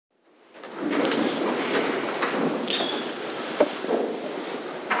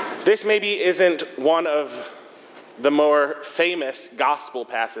This maybe isn't one of the more famous gospel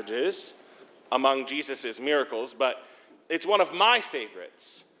passages among Jesus' miracles, but it's one of my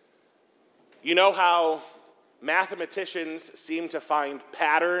favorites. You know how mathematicians seem to find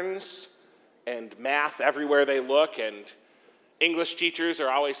patterns and math everywhere they look, and English teachers are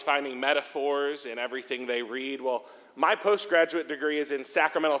always finding metaphors in everything they read? Well, my postgraduate degree is in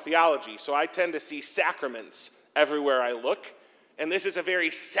sacramental theology, so I tend to see sacraments everywhere I look, and this is a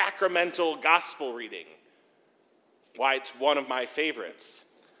very sacramental gospel reading. Why it's one of my favorites.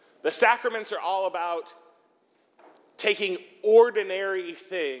 The sacraments are all about taking ordinary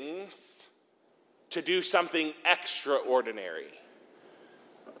things to do something extraordinary.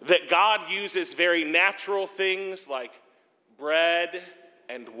 That God uses very natural things like bread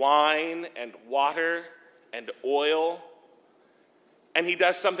and wine and water and oil, and he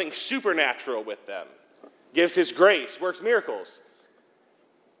does something supernatural with them. Gives his grace, works miracles.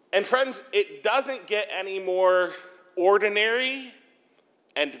 And friends, it doesn't get any more ordinary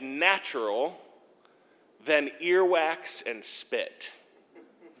and natural than earwax and spit,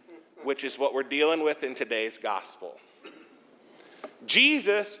 which is what we're dealing with in today's gospel.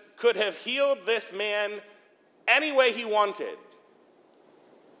 Jesus could have healed this man any way he wanted.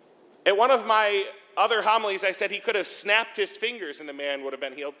 At one of my other homilies, I said he could have snapped his fingers and the man would have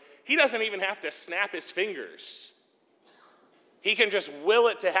been healed. He doesn't even have to snap his fingers. He can just will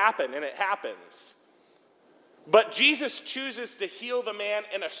it to happen, and it happens. But Jesus chooses to heal the man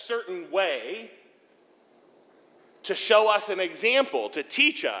in a certain way to show us an example, to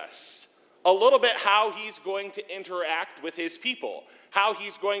teach us a little bit how he's going to interact with his people, how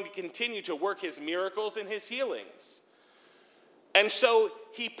he's going to continue to work his miracles and his healings. And so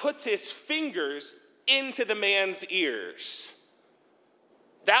he puts his fingers into the man's ears.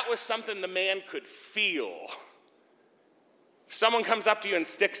 That was something the man could feel. If someone comes up to you and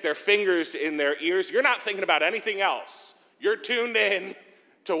sticks their fingers in their ears, you're not thinking about anything else. You're tuned in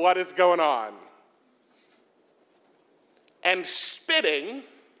to what is going on. And spitting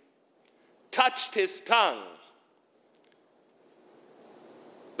touched his tongue.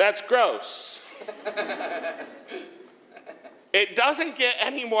 That's gross. It doesn't get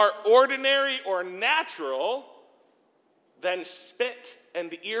any more ordinary or natural than spit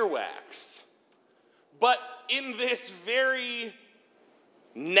and earwax. But in this very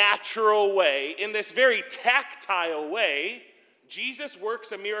natural way, in this very tactile way, Jesus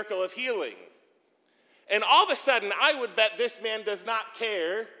works a miracle of healing. And all of a sudden, I would bet this man does not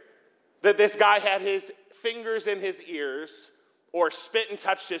care that this guy had his fingers in his ears or spit and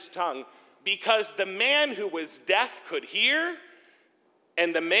touched his tongue, because the man who was deaf could hear,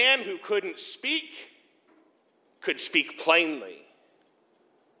 and the man who couldn't speak could speak plainly.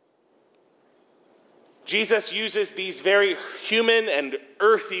 Jesus uses these very human and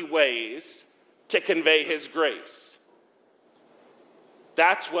earthy ways to convey his grace.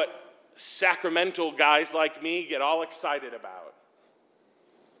 That's what sacramental guys like me get all excited about.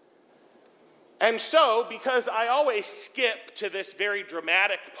 And so, because I always skip to this very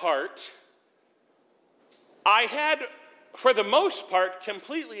dramatic part, I had, for the most part,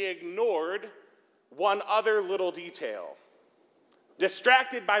 completely ignored one other little detail.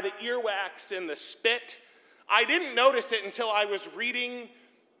 Distracted by the earwax and the spit, I didn't notice it until I was reading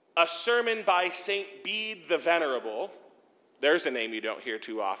a sermon by St. Bede the Venerable. There's a name you don't hear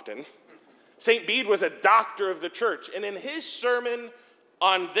too often. St. Bede was a doctor of the church, and in his sermon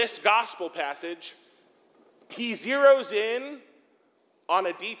on this gospel passage, he zeroes in on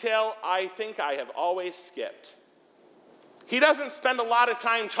a detail I think I have always skipped. He doesn't spend a lot of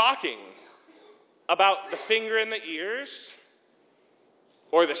time talking about the finger in the ears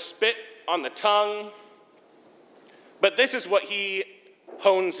or the spit on the tongue, but this is what he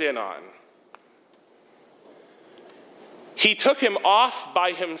hones in on. He took him off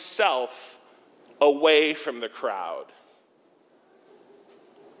by himself away from the crowd.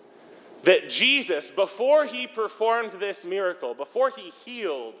 That Jesus, before he performed this miracle, before he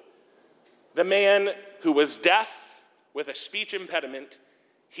healed the man who was deaf with a speech impediment,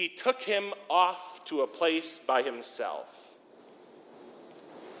 he took him off to a place by himself.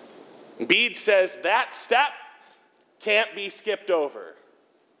 Bede says that step can't be skipped over.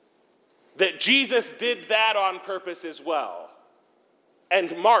 That Jesus did that on purpose as well.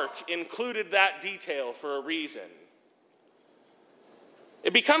 And Mark included that detail for a reason.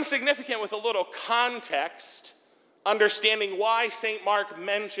 It becomes significant with a little context, understanding why St. Mark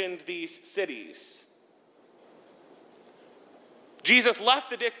mentioned these cities. Jesus left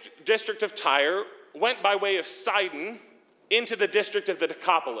the district of Tyre, went by way of Sidon into the district of the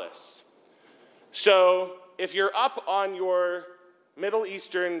Decapolis. So if you're up on your Middle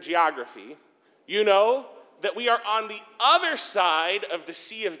Eastern geography, you know that we are on the other side of the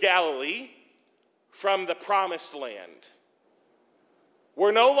Sea of Galilee from the Promised Land.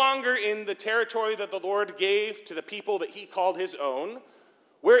 We're no longer in the territory that the Lord gave to the people that he called his own.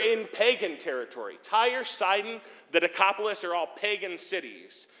 We're in pagan territory. Tyre, Sidon, the Decapolis are all pagan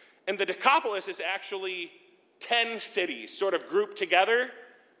cities. And the Decapolis is actually 10 cities sort of grouped together.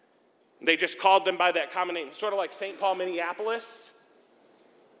 They just called them by that common name, sort of like St. Paul, Minneapolis.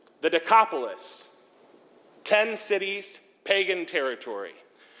 The Decapolis, 10 cities, pagan territory.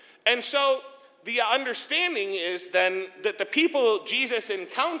 And so the understanding is then that the people Jesus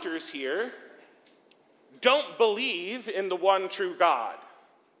encounters here don't believe in the one true God.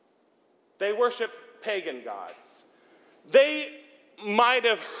 They worship pagan gods. They might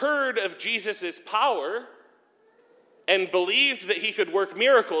have heard of Jesus' power and believed that he could work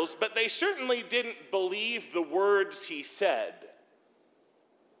miracles, but they certainly didn't believe the words he said.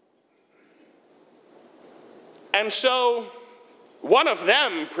 And so, one of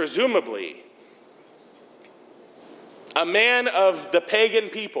them, presumably, a man of the pagan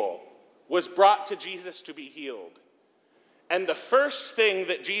people, was brought to Jesus to be healed. And the first thing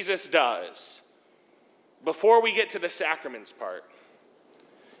that Jesus does, before we get to the sacraments part,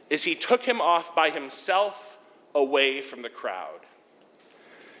 is he took him off by himself away from the crowd.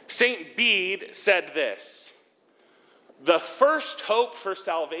 St. Bede said this: the first hope for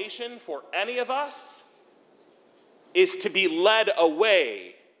salvation for any of us is to be led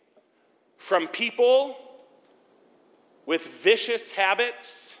away from people with vicious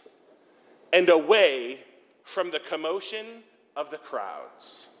habits and away from the commotion of the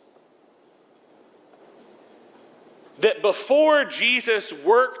crowds. That before Jesus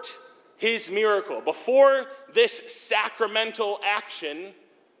worked his miracle, before this sacramental action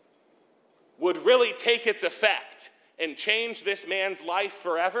would really take its effect and change this man's life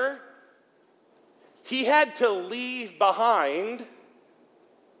forever, he had to leave behind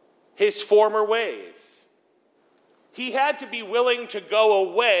his former ways. He had to be willing to go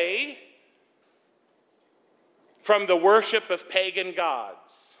away from the worship of pagan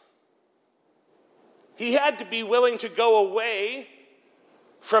gods. He had to be willing to go away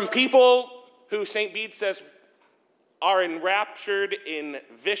from people who St. Bede says are enraptured in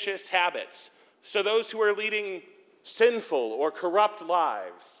vicious habits. So those who are leading sinful or corrupt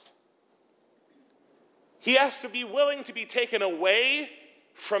lives. He has to be willing to be taken away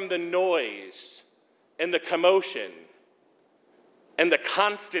from the noise and the commotion and the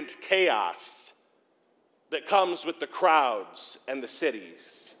constant chaos that comes with the crowds and the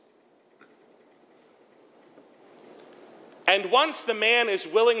cities. And once the man is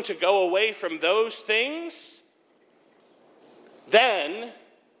willing to go away from those things, then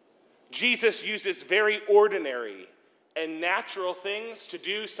Jesus uses very ordinary and natural things to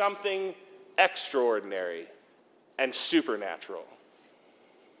do something extraordinary and supernatural.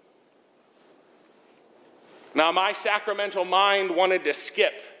 Now, my sacramental mind wanted to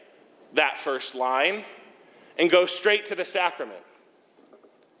skip that first line and go straight to the sacrament.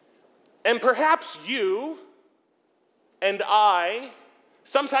 And perhaps you and I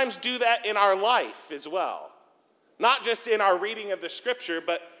sometimes do that in our life as well. Not just in our reading of the scripture,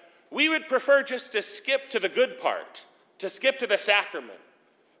 but we would prefer just to skip to the good part, to skip to the sacrament.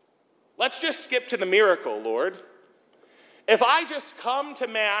 Let's just skip to the miracle, Lord. If I just come to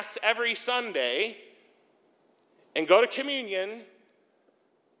Mass every Sunday and go to communion,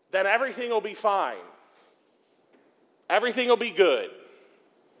 then everything will be fine. Everything will be good.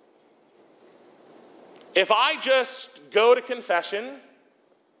 If I just go to confession,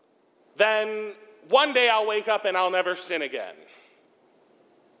 then one day I'll wake up and I'll never sin again.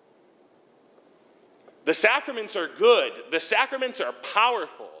 The sacraments are good. The sacraments are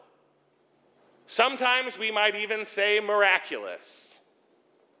powerful. Sometimes we might even say miraculous.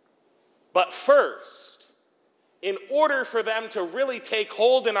 But first, in order for them to really take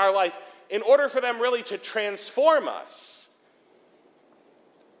hold in our life, in order for them really to transform us,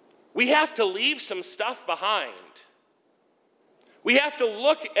 we have to leave some stuff behind. We have to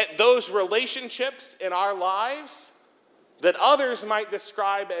look at those relationships in our lives that others might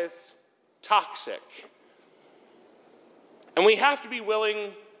describe as toxic. And we have to be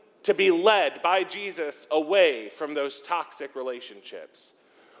willing to be led by Jesus away from those toxic relationships.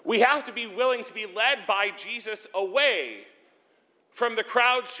 We have to be willing to be led by Jesus away from the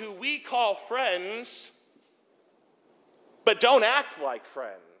crowds who we call friends, but don't act like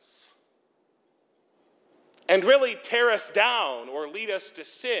friends, and really tear us down or lead us to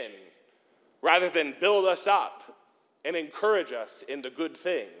sin rather than build us up and encourage us in the good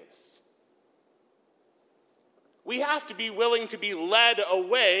things. we have to be willing to be led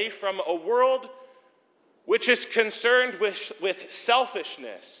away from a world which is concerned with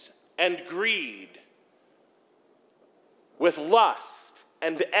selfishness and greed, with lust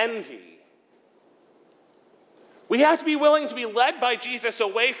and envy. We have to be willing to be led by Jesus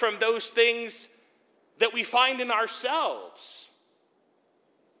away from those things that we find in ourselves,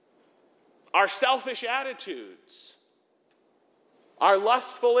 our selfish attitudes, our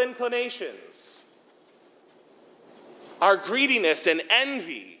lustful inclinations, our greediness and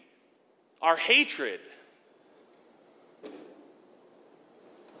envy, our hatred.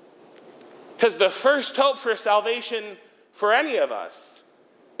 Because the first hope for salvation for any of us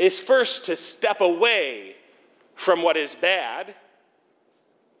is first to step away from what is bad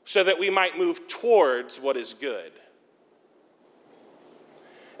so that we might move towards what is good.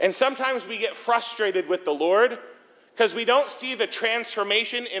 And sometimes we get frustrated with the Lord because we don't see the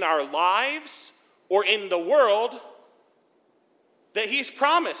transformation in our lives or in the world that He's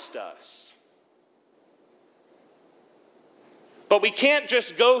promised us. But we can't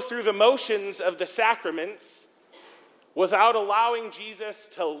just go through the motions of the sacraments without allowing Jesus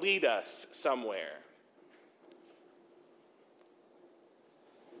to lead us somewhere.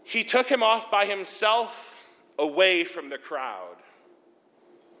 He took him off by himself away from the crowd,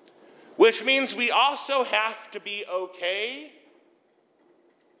 which means we also have to be okay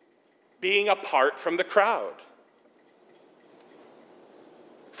being apart from the crowd,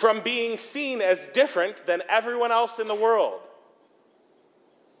 from being seen as different than everyone else in the world.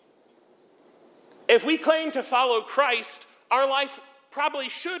 If we claim to follow Christ, our life probably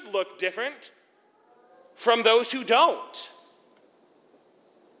should look different from those who don't.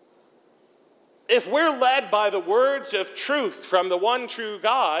 If we're led by the words of truth from the one true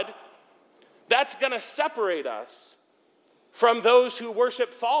God, that's going to separate us from those who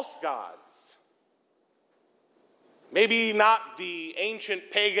worship false gods. Maybe not the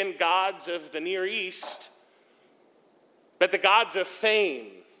ancient pagan gods of the Near East, but the gods of fame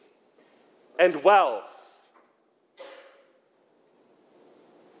and wealth.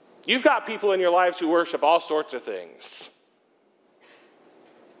 You've got people in your lives who worship all sorts of things.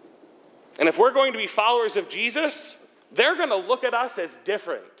 And if we're going to be followers of Jesus, they're going to look at us as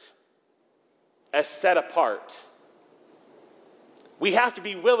different, as set apart. We have to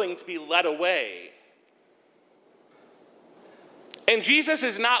be willing to be led away. And Jesus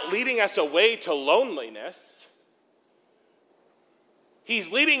is not leading us away to loneliness.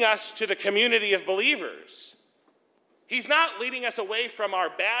 He's leading us to the community of believers. He's not leading us away from our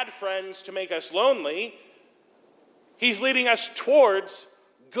bad friends to make us lonely. He's leading us towards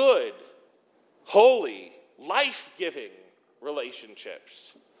good, holy, life-giving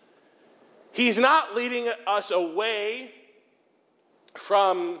relationships. He's not leading us away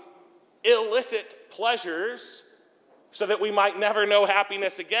from illicit pleasures so that we might never know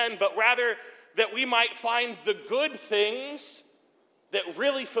happiness again, but rather that we might find the good things that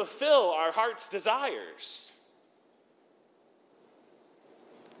really fulfill our heart's desires.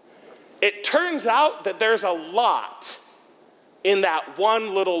 It turns out that there's a lot in that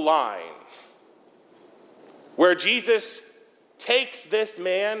one little line where Jesus takes this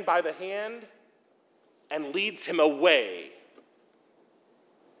man by the hand and leads him away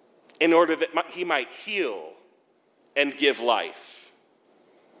in order that he might heal and give life.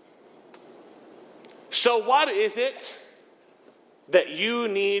 So what is it that you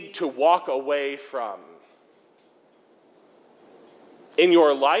need to walk away from in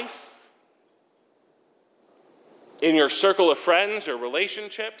your life, in your circle of friends or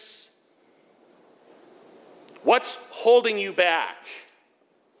relationships? What's holding you back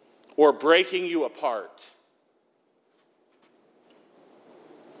or breaking you apart?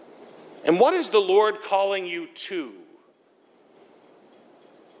 And what is the Lord calling you to?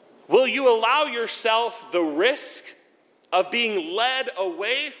 Will you allow yourself the risk of being led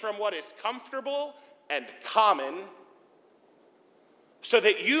away from what is comfortable and common so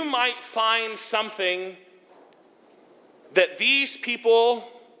that you might find something that these people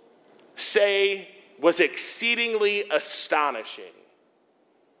say was exceedingly astonishing?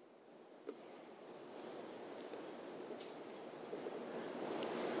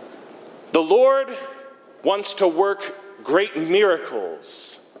 The Lord wants to work great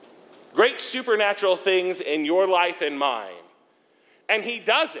miracles, great supernatural things in your life and mine. And He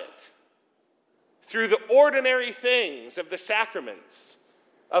does it through the ordinary things of the sacraments,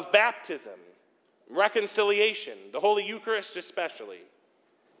 of baptism, reconciliation, the Holy Eucharist especially.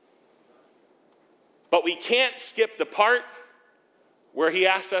 But we can't skip the part where He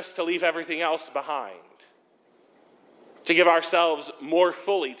asks us to leave everything else behind, to give ourselves more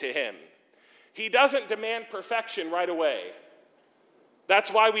fully to Him. He doesn't demand perfection right away.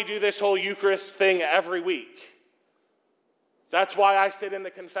 That's why we do this whole Eucharist thing every week. That's why I sit in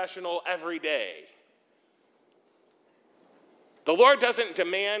the confessional every day. The Lord doesn't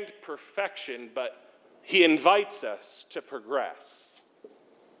demand perfection, but he invites us to progress.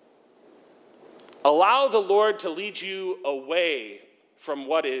 Allow the Lord to lead you away from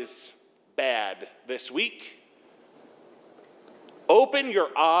what is bad this week. Open your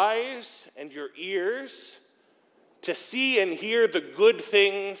eyes and your ears to see and hear the good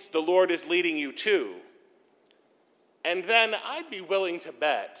things the Lord is leading you to. And then I'd be willing to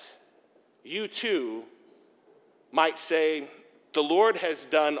bet you too might say, the Lord has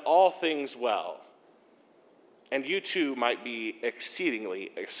done all things well. And you too might be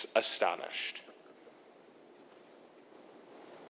exceedingly astonished.